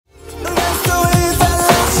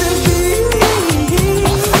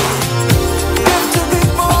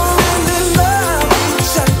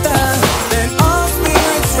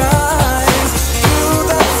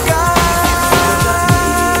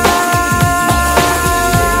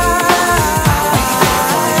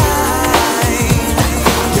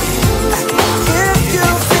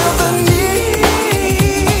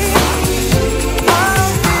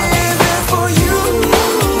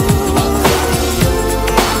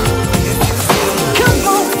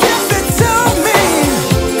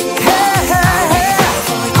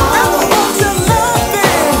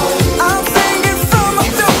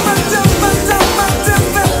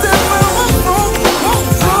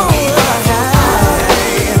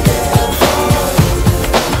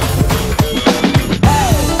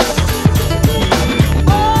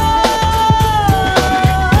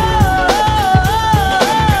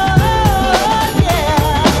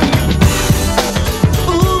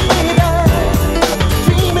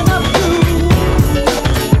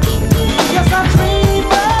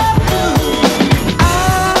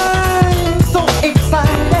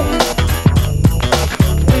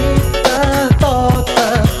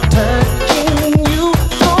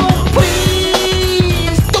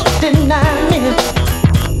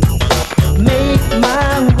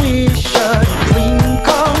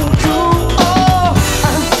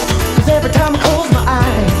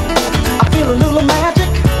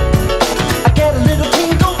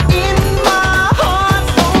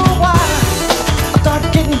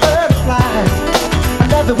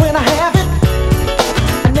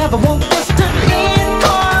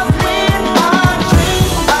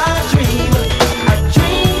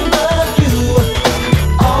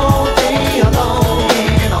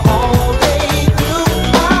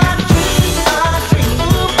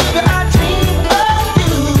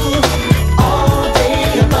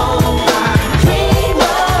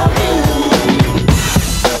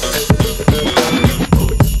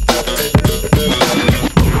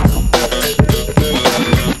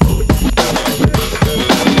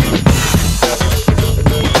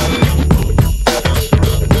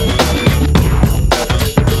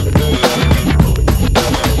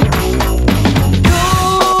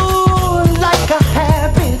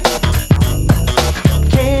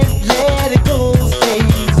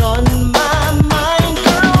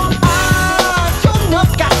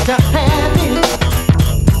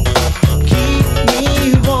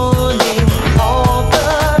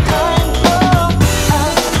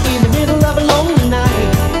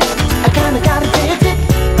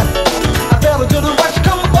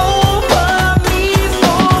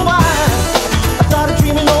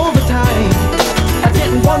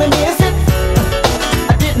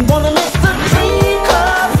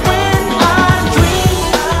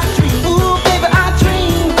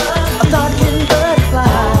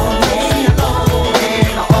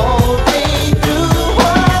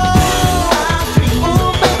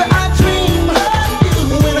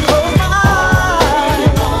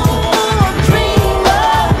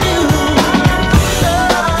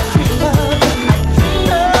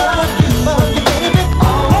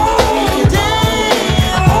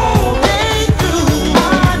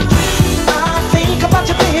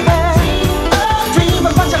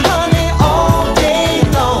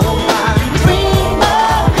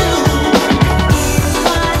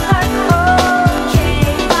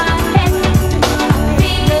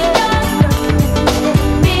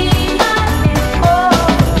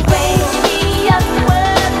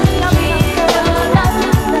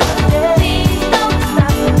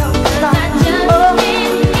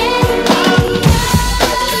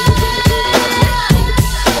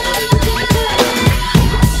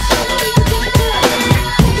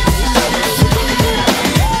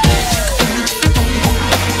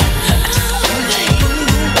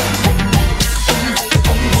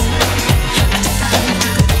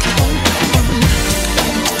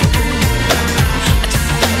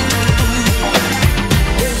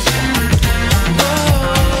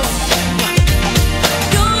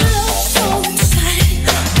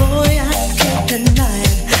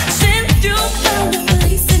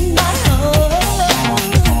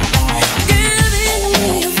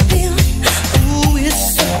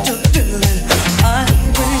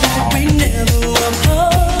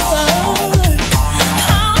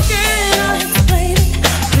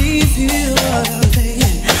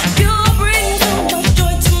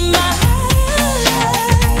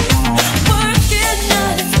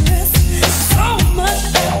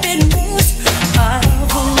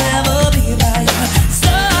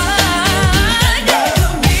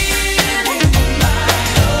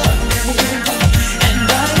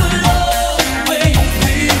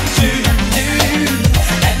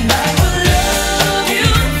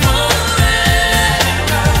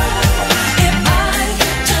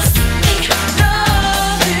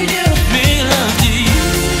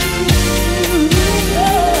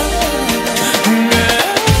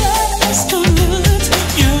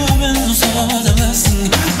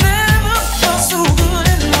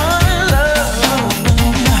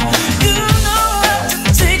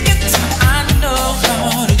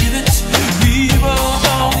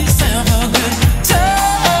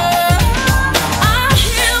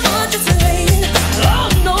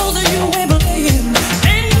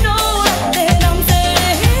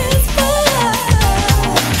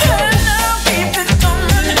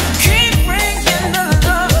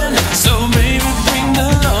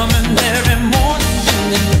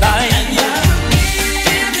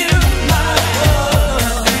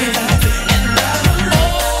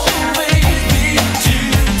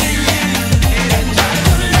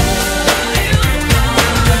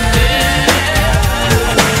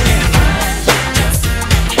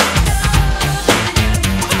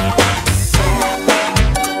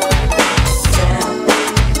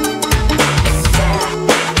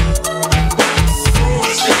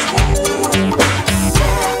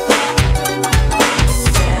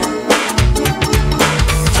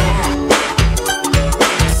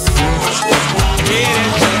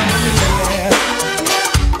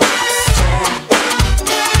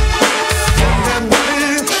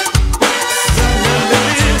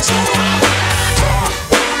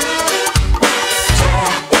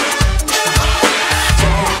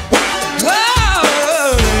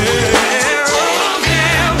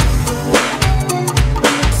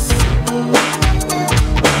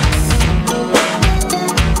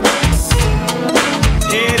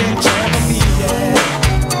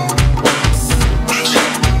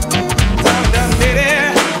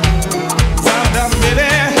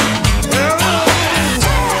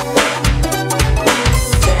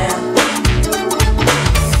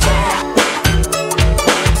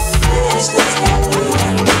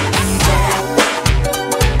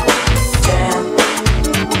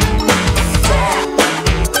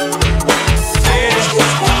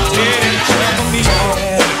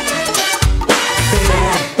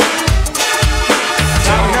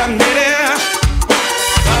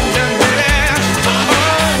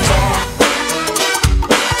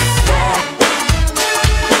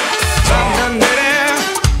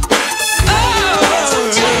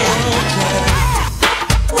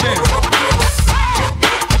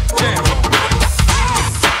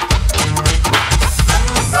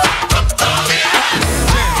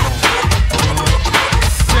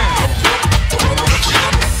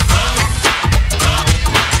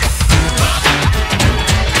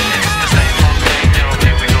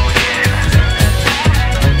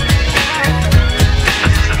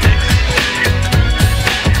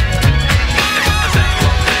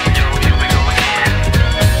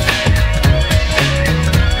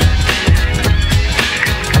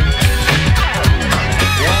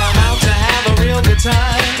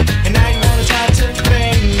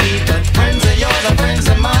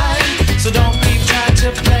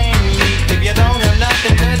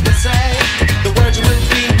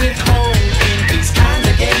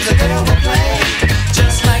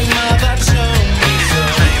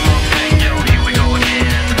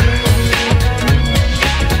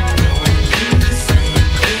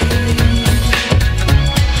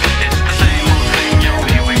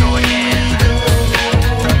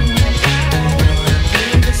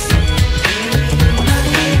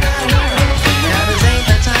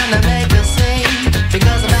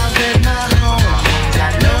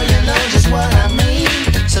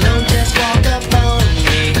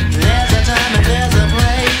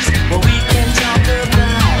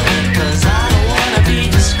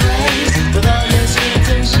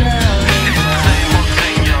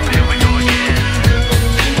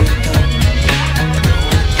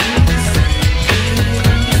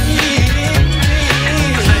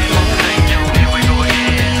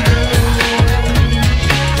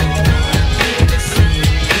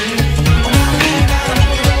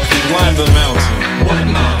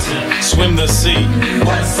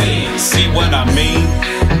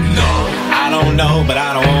but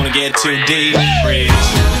I don't wanna get too deep.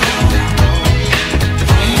 Bridge.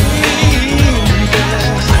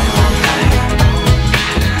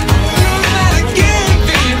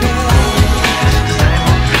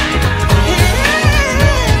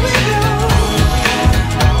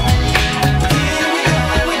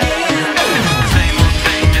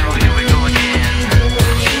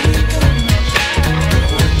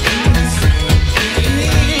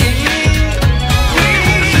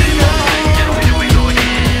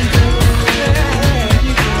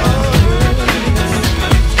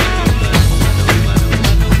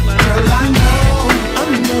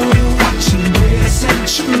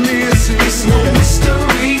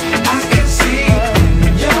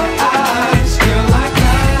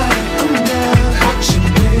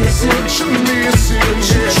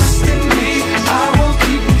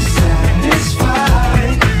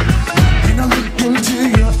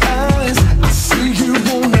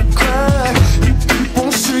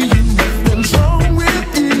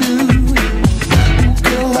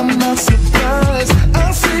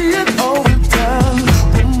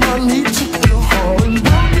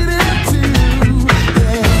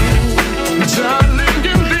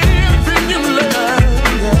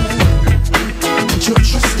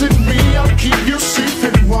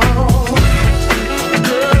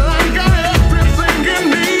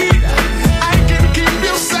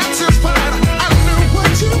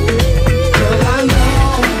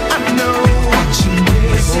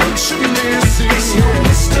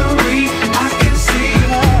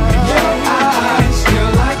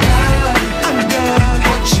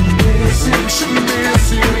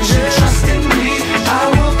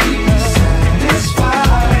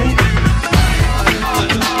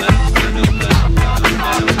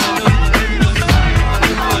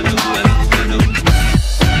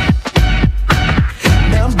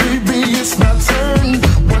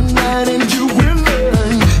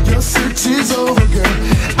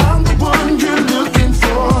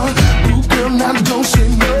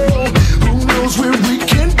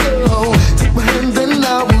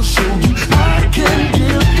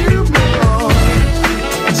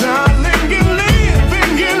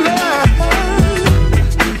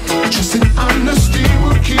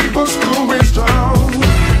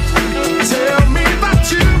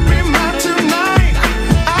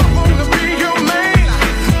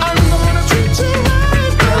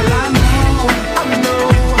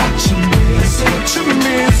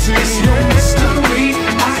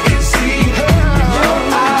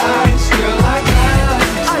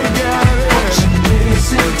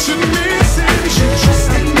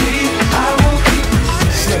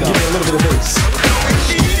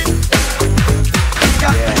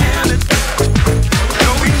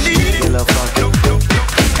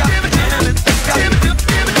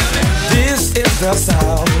 the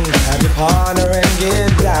sound. Have your partner and get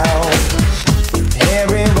down.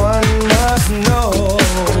 Everyone must know.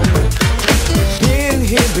 Been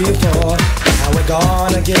here before, now we're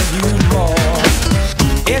gonna give you more.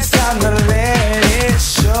 It's time to let it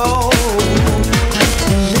show.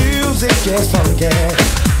 Music is funky,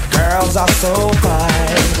 girls are so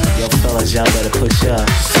fine. Yo fellas, y'all better push up.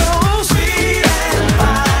 So sweet and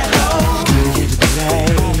mellow.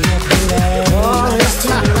 Oh, it's too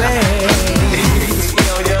late.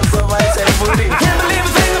 Yo, somebody said booty. Can't believe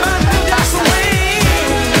a thing about New Jack's away.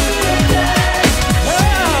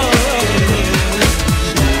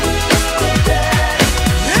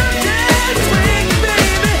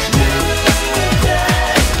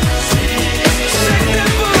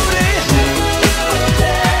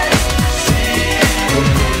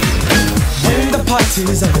 When the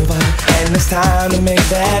party's over and it's time to make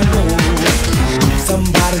that move,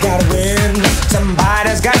 somebody's gotta win,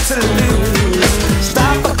 somebody's got to lose.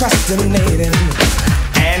 Stop procrastinating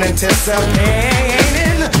and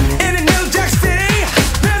anticipating. In a New Jack City,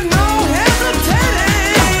 there's no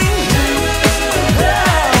hesitating.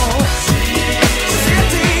 Oh, city,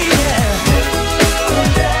 yeah.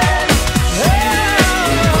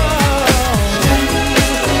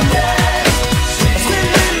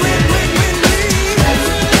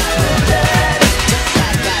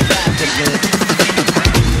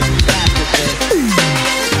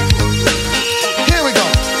 Here we go.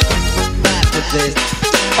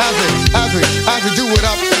 As we do it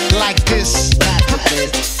up like this.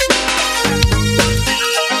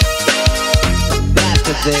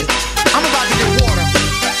 I'm about to get water.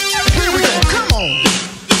 Here we go. Come on.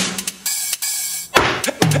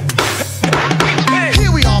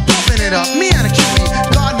 Here we are pumping it up. Me and a cutie.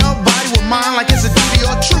 God, nobody with mine like it's a duty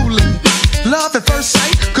or truly. Love at first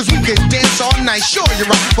sight, cause we can dance all night. Sure, you're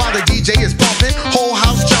right. While the DJ is bumping, whole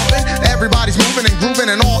house jumping. Everybody's moving and grooving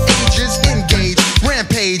and all ages engaged.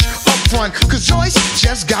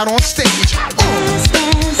 just got on stage.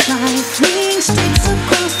 Fast lightning streaks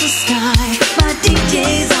across the sky. My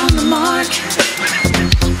DJ's on the mark.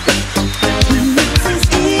 MIX is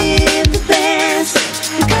in the best.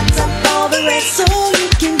 It cuts up all the rest so you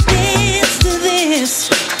can dance to this.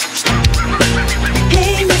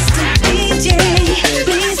 Hey, Mr. DJ,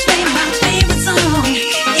 please play my favorite song.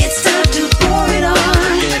 It's time to pour it on.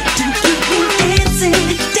 To keep you dancing,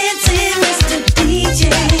 dancing, Mr. DJ.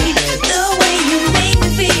 The way you make me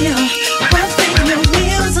feel. Pumping your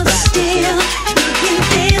wheels of steel. Keep you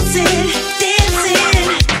dancing, dancing.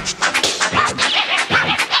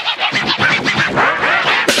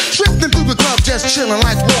 Drifting through the club, just chilling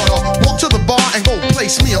like water. Walk to the bar and go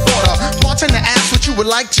place me an order. Bartender asks what you would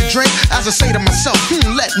like to drink. As I say to myself,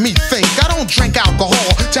 let me think. I don't drink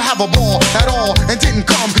alcohol to have a ball at all, and didn't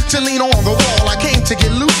come to lean on the wall. I came to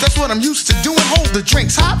get loose, that's what I'm used to doing. Hold the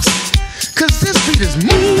drinks, hops, cause this beat is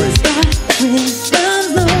moving. He's got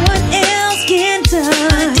rhythms no one else can touch.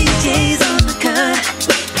 My DJ's on the cut.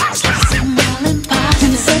 Some Island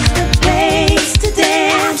party, set the place to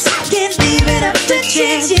dance. Can't leave it up to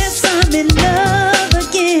chance. Yes, I'm in love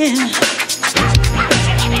again.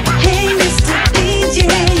 Hey, Mr. DJ,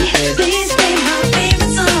 please play my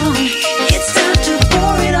favorite song. It's time to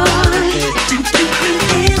pour it on. To keep you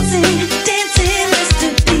dancing, dancing, Mr.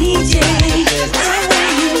 DJ. The way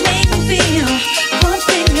you make me feel.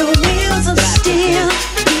 Pumping your wheels of steel.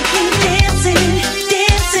 Keep you dancing,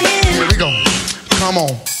 dancing. Here we go, come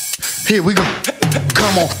on. Here we go,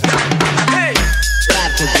 come on.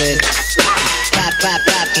 Rap to this. Rap to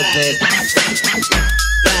this. Rap to this.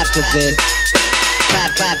 Rap to this.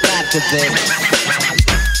 Rap to this.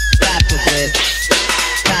 Rap to this.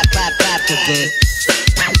 Rap to this.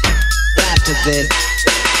 Rap to this. Rap to this.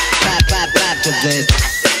 Rap to this.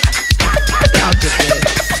 Rap to this.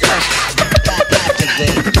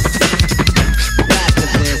 Rap to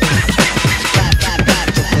this.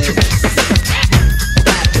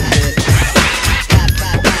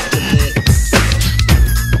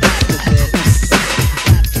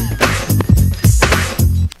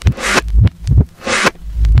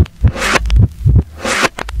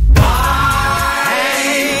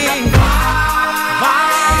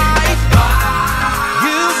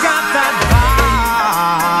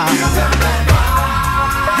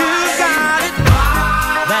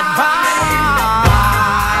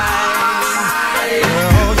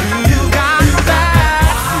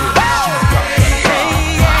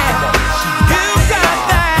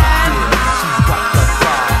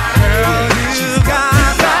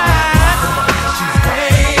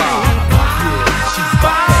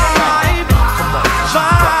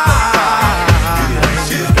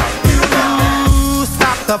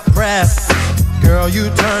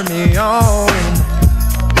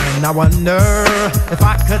 I wonder if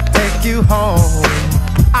I could take you home.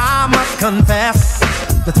 I must confess,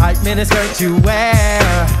 the tight miniskirt you wear,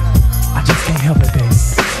 I just can't help it, baby.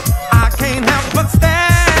 I can't help but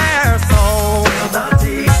stare. So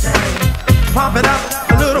pump it up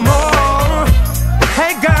a little more.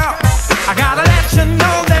 Hey girl, I gotta let you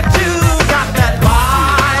know that you got that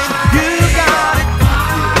vibe. You got it,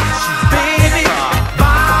 baby,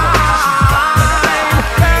 vibe.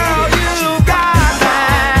 Girl, you got that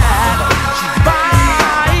vibe.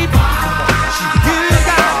 You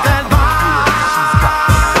got that vibe.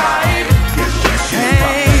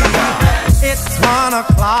 Hey, it's 1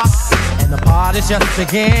 o'clock and the party's just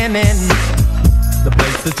beginning. The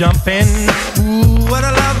place is jumping. Ooh, what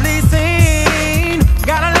a lovely scene.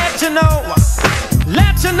 Gotta let you know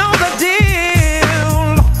the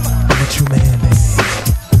deal. I'm a true man, baby,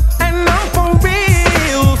 and I'm for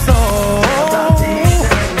real. So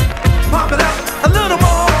pump it up a little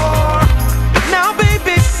more. Now,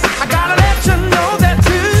 baby, I gotta let you know that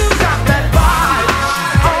you got that vibe.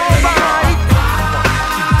 All right,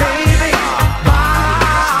 baby,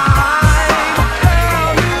 vibe.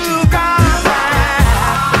 Girl, you got that.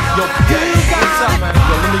 Yo, what's up, man?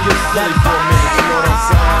 Yo, let me get silly for a minute. You know what I'm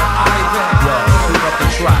saying? Yo, clean up the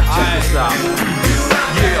track. Check this out.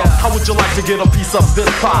 Yeah, how would you like to get a piece of this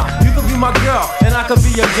pie? You could be my girl, and I could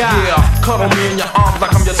be your guy. Yeah, cuddle me in your arms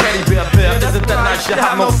like I'm your teddy bear, bear. Isn't that nice? You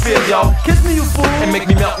have no fear, yo. Kiss me, you fool, and make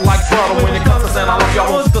me melt like butter. When it comes to saying I love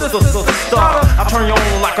y'all, I'm sister. I turn you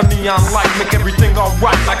on like a neon light, make everything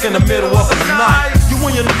alright, like in the middle of the night. You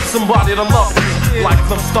when you need somebody to love you, like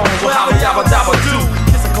some stones will have a yabba dabba do.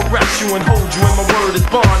 Kiss and caress you and hold you, and my word is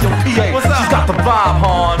bond. Yo, PA, she's got the vibe,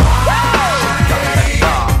 hon. She's got that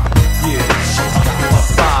vibe. Yeah, she's got the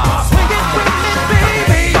vibe. Swing it with me,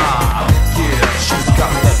 baby. Yeah, she's got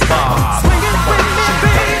that vibe. Swing it with me,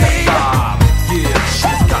 baby. Yeah,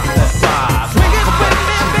 she's got that vibe. Swing it with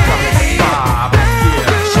me, baby. Yeah,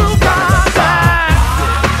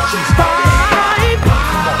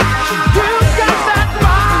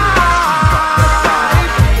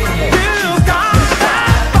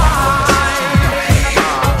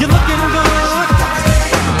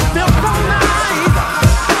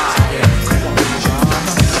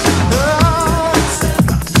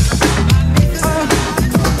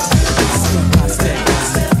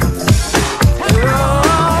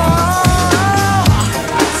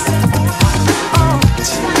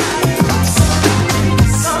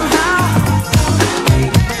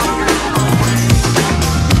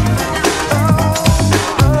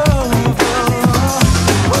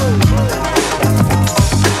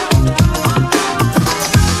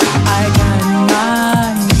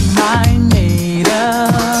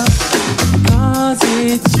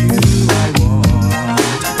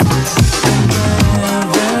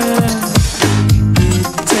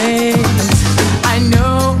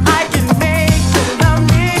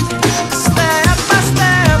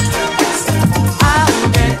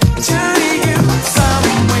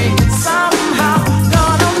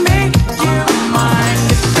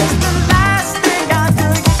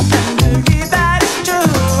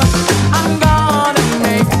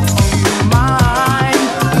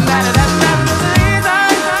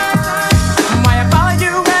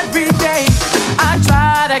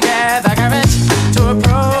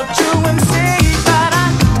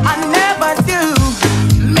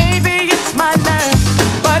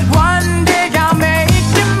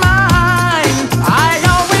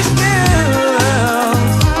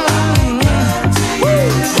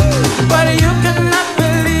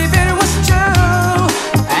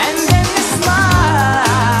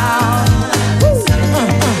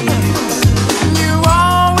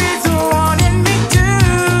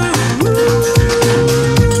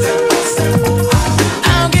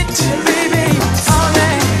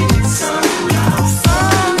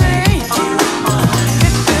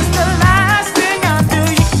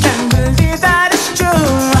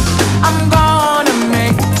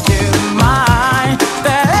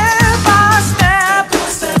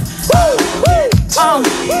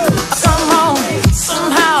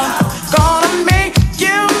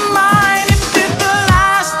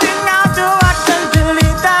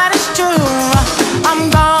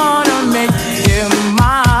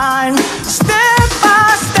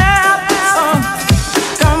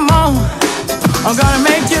 I'm gonna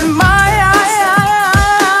make you mine.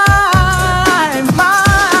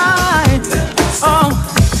 Oh,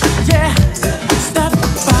 yeah. Step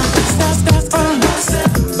by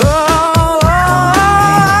step, oh,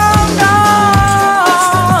 no.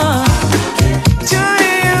 To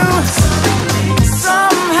you,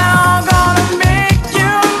 somehow gonna make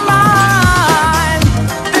you mine.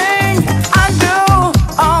 Thing I do,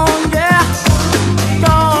 oh yeah,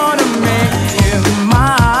 gonna make you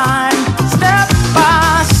mine. Step by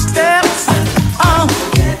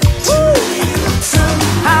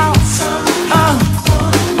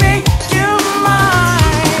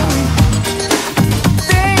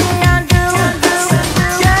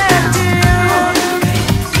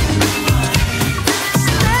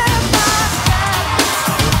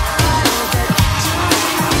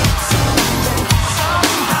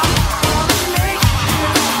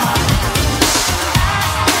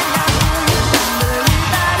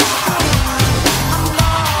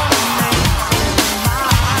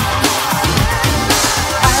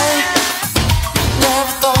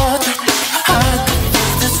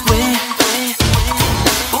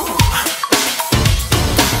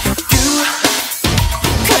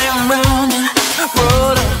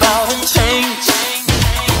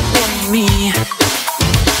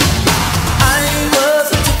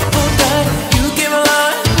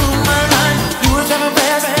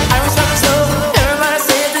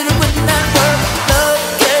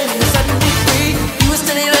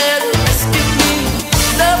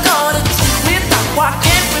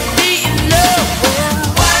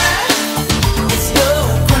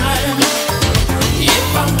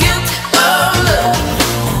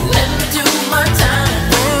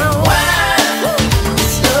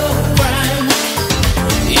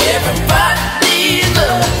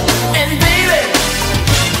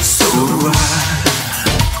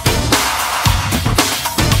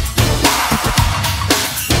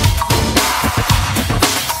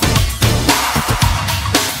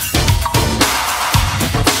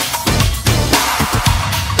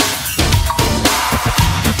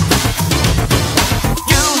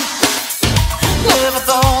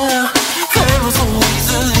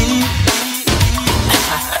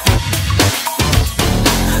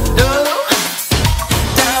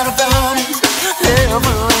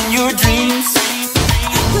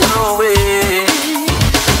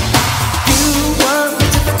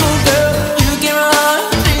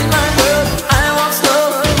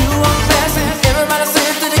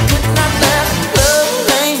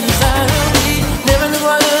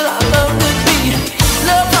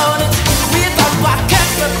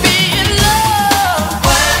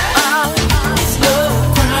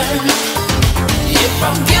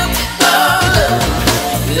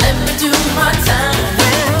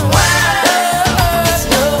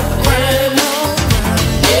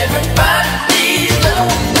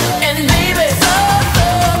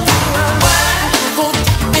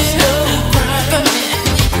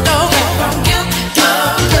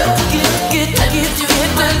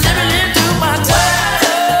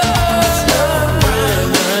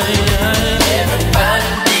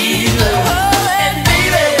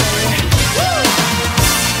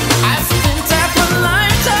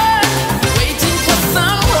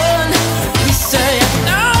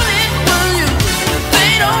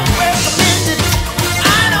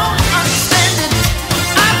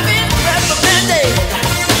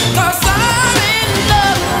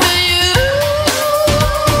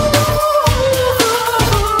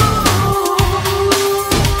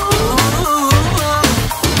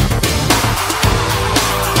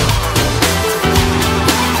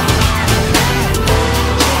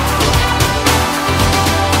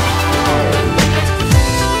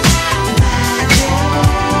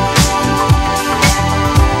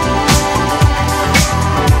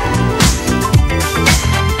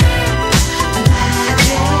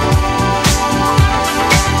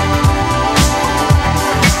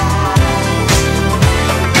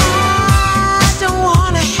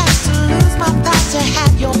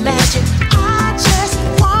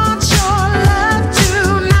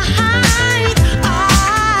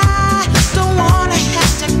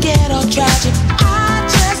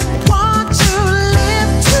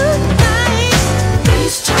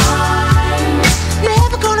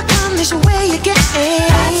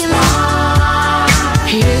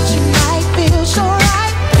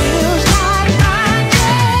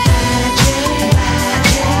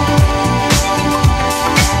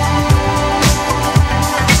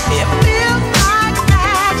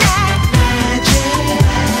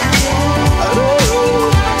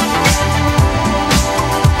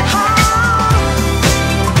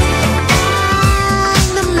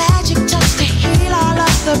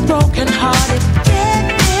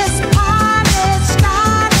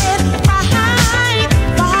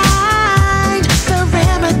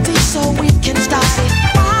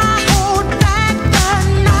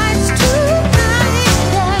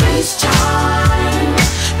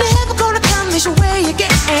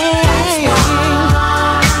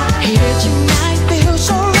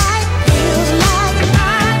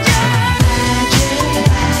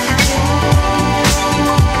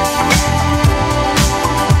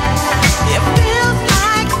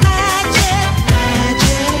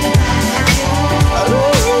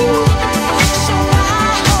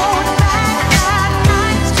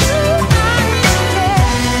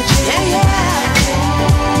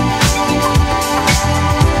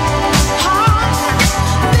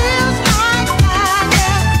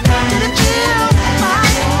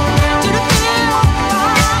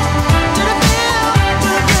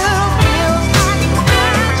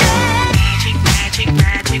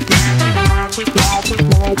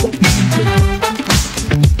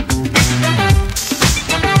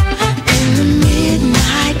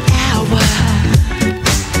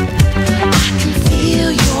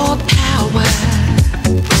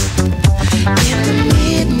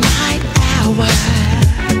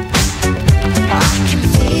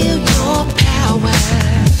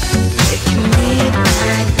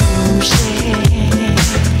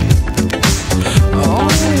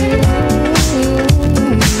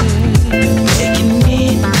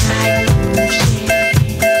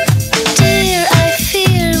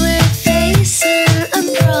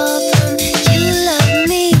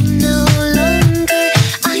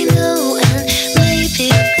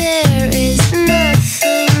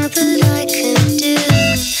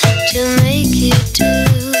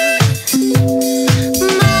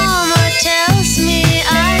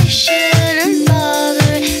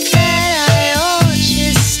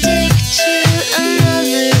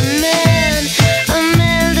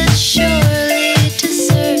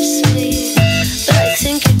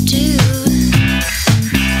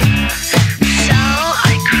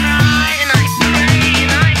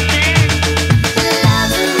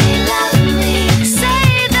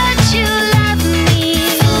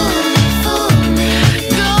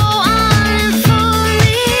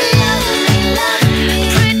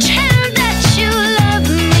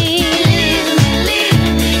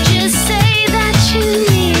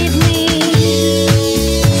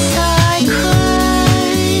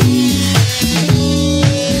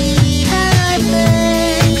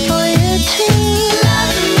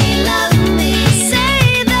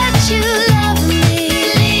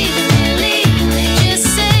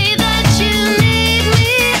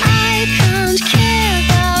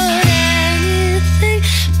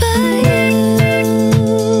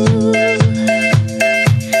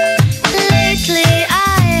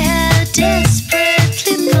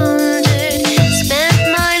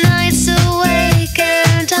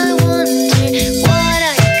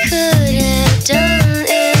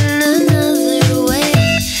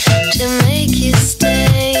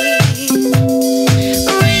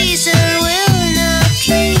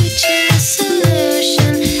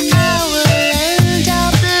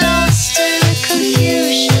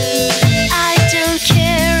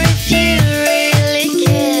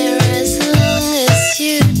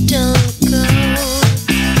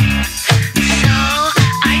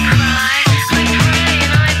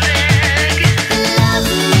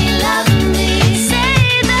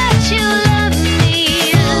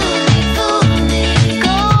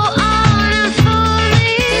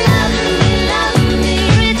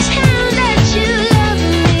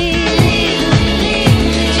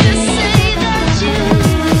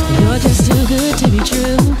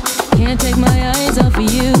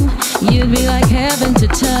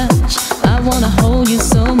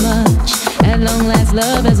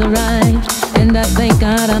love has arrived, and I thank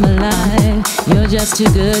God I'm alive. You're just too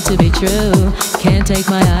good to be true. Can't take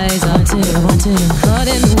my eyes off you. Caught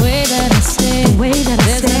in the way that I stay.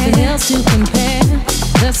 There's nothing else to compare.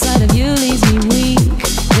 The sight of you leaves me weak.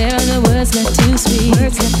 There are no words left too sweet.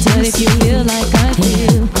 But if you feel like I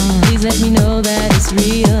feel, please let me know that it's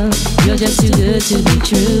real. You're just too good to be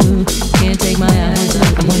true. Can't take my eyes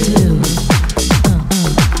off you.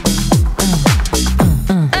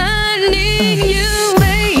 I need you,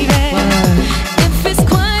 baby. If it's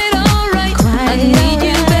quite alright, I need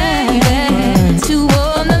you, baby. To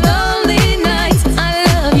warm the lonely nights. I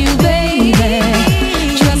love you, baby.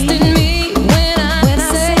 Trust in me when I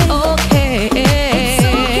say okay. It's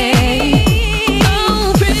okay.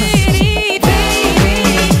 Oh, pretty baby,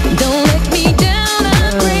 don't let me down, I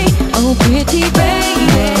pray. Oh, pretty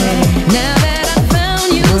baby, now that I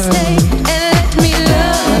found you, stay.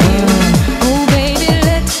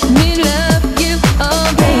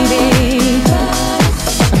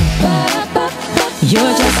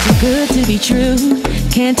 true.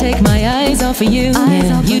 Can't take my eyes off of you.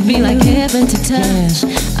 Yeah, you'd be like heaven to touch.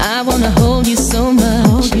 I wanna hold you so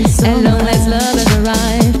much. At long last love has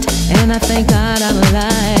arrived, and I thank God I'm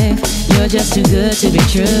alive. You're just too good to be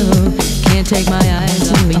true. Can't take my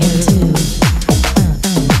eyes off of you.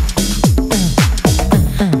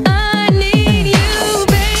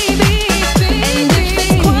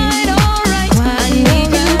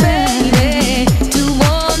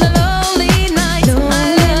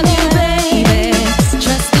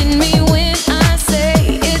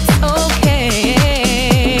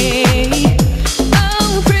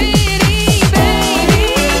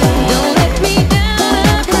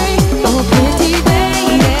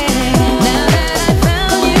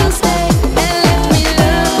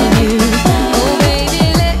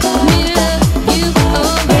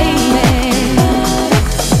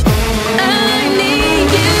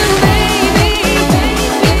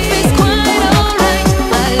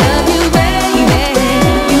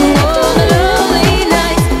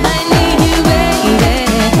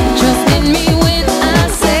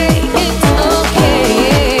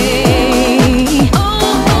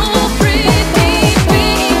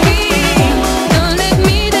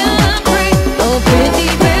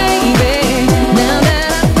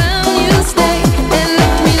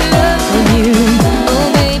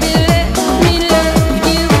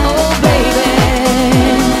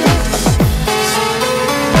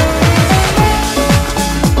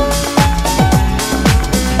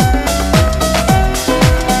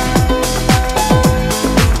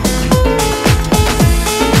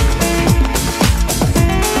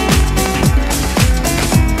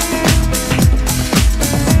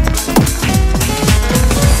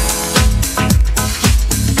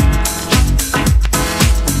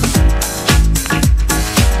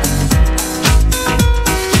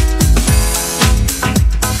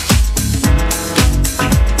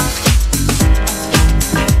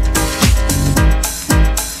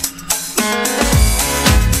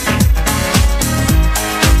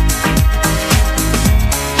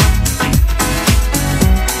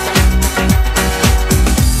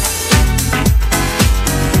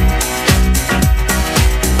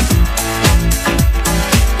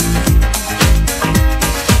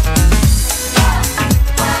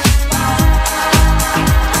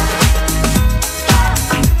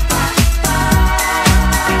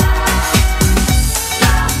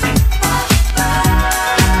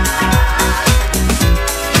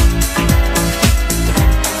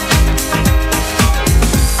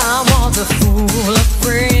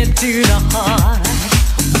 You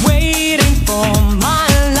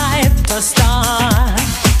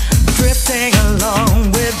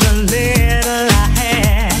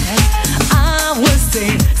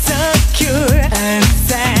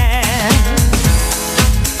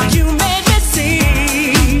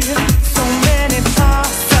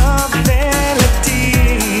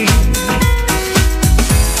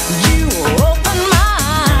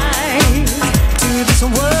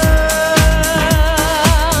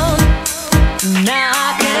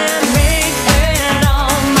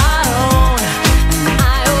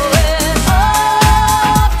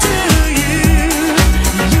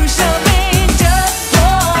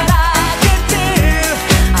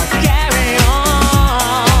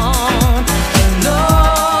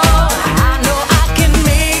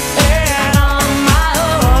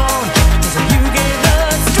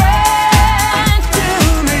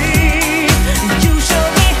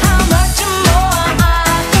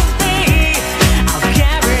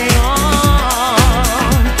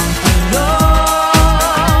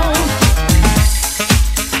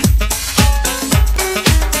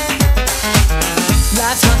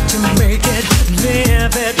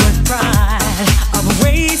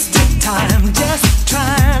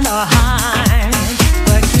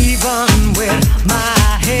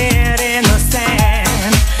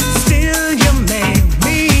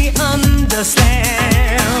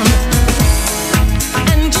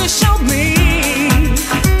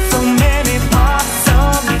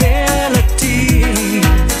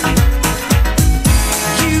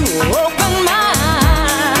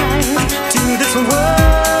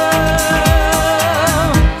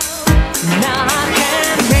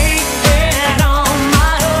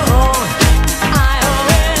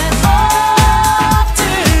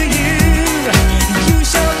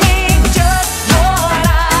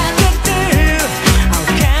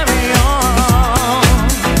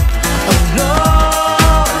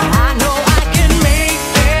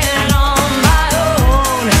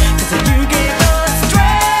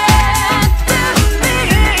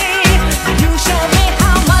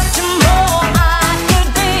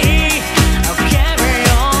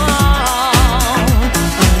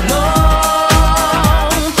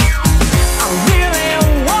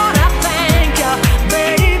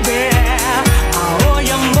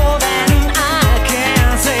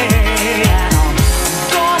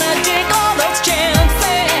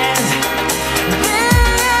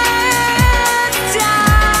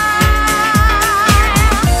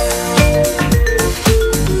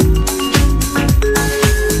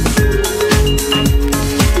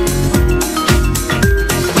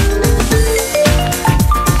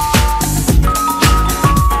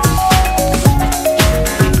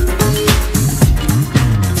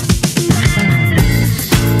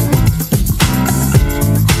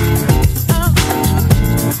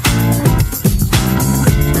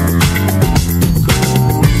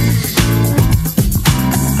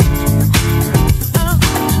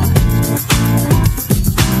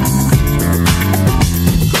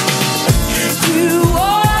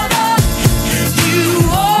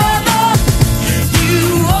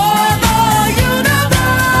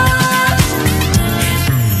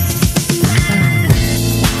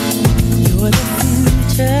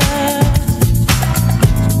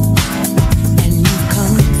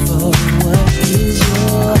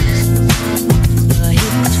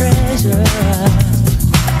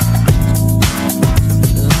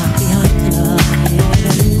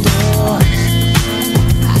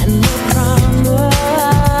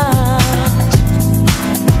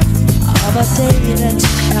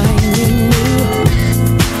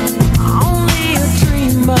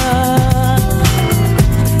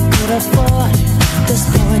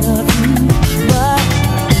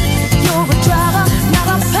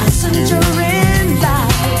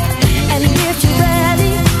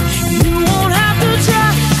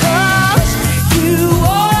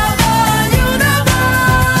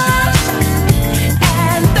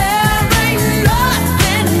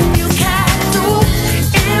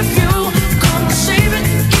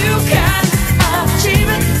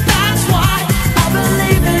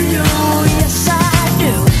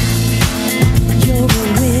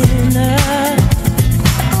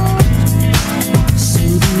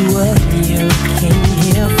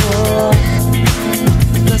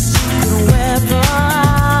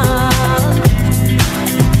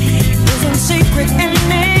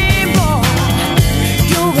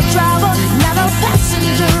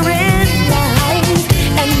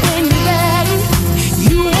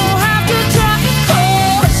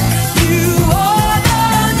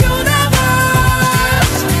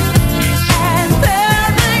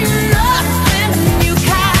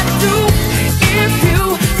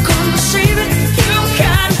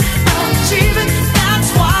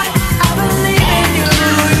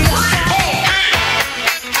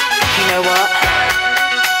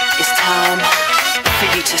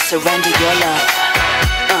surrender your love.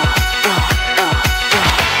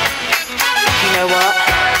 You know what?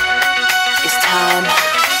 It's time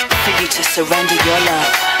for you to surrender your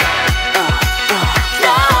love.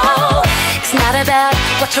 No, it's not about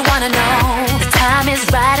what you wanna know. The time is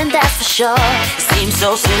right and that's for sure. It seems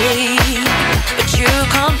so silly, but you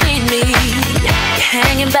complete me. You're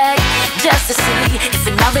hanging back just to see if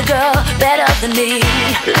another girl better than me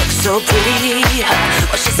looks so pretty.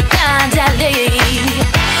 Well, she's a blind alley.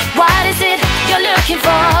 What is it you're looking for?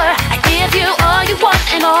 I give you all you want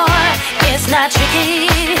and more. It's not tricky,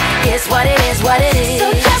 it's what it is, what it is.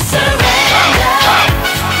 So just surrender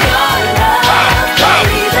your love,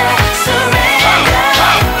 baby. Surrender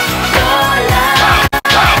your love.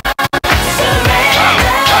 Surrender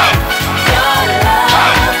your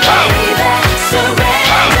love, baby.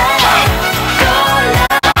 Surrender your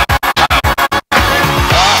love.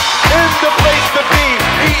 In the place to be,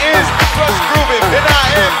 he is Russ grooving, and I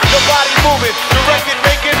am the body moving, the record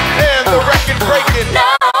making, and the record breaking. No,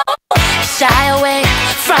 shy away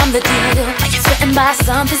from the deal. You're threatened by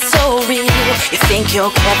something so real. You think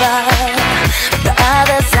you're clever, but the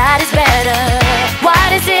other side is better.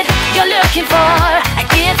 What is it you're looking for? I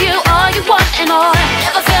give you all you want and more.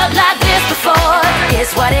 Never felt like this before.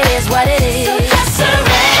 It's what it is, what it is. So just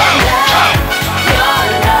surrender your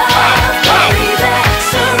love, baby.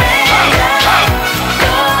 Surrender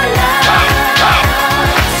your love.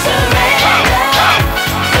 Surrender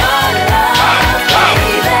your love,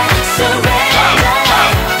 baby. Surrender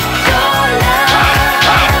your love.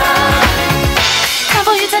 Time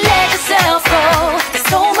for you to let yourself go. There's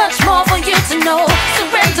so much more for you to know.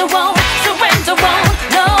 Surrender won't,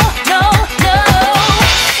 no, no, no.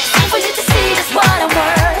 It's time for you to see just what I'm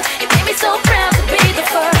worth. You made me so proud to be the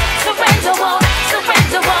first. Surrender won't,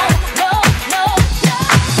 no, no, no.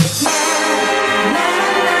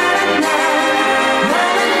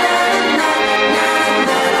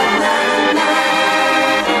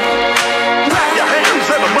 Clap your hands,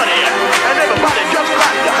 everybody, and everybody just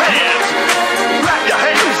clap your hands. Clap your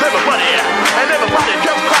hands, everybody, and everybody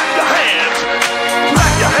just clap your hands.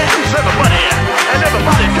 Clap your hands, everybody, and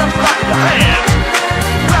everybody just clap your hands.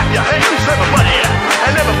 Clap your hands, everybody,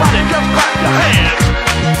 and everybody just clap your hands.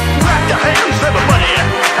 Clap your hands, everybody,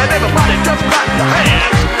 and everybody just clap your hands.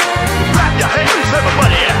 Clap your hands,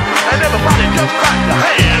 everybody, and everybody just clap your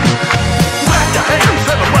hands. Clap your hands,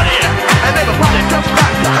 everybody, and everybody just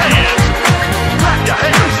clap your hands. Clap your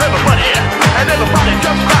hands, everybody, and everybody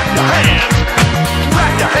just clap your hands.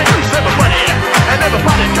 Clap your hands, everybody, and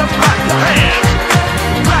everybody just clap your hands.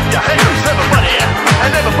 Clap your hands, everybody,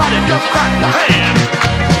 and everybody just clap your hands.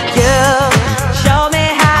 You show me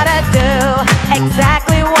how to do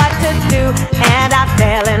exactly what to do, and I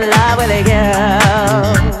fell in love with you.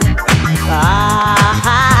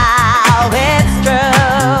 Ah, it's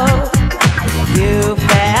true. You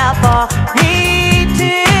fell for me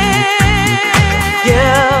too. You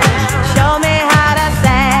show me how to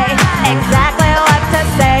say exactly what to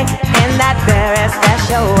say in that very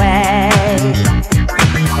special way.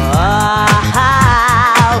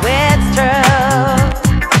 Oh, it's true.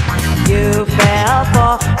 You fell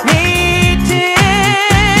for me too.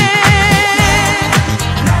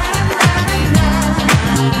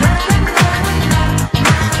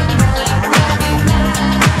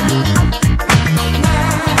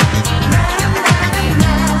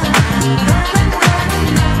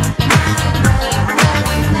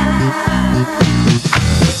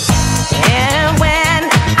 And when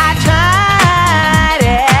I tried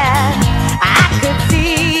it, I could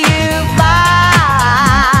see you falling.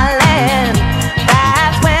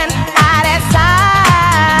 That's when I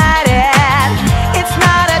decided it's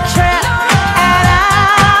not a trip at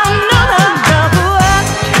all. No, no, no.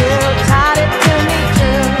 You taught it to me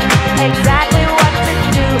too, exactly what to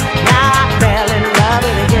do. Now I fell in love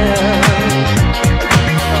with you.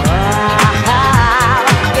 Oh,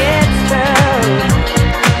 it's true.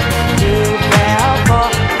 You fell for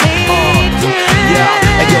me too.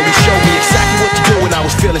 Yeah, and yo, he showed me exactly what to do when I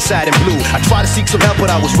was feeling sad and blue. I tried to seek some help, but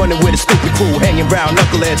I was running with a stupid crew, hanging round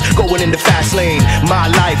knuckleheads, going in the fast lane. My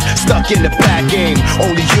life stuck in the bad game.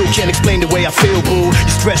 Only you can explain the way I feel, boo.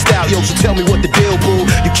 You stressed out, yo, so tell me what the deal, boo.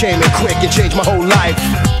 You came in quick and changed my whole life.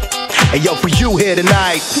 And yo, for you here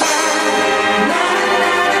tonight.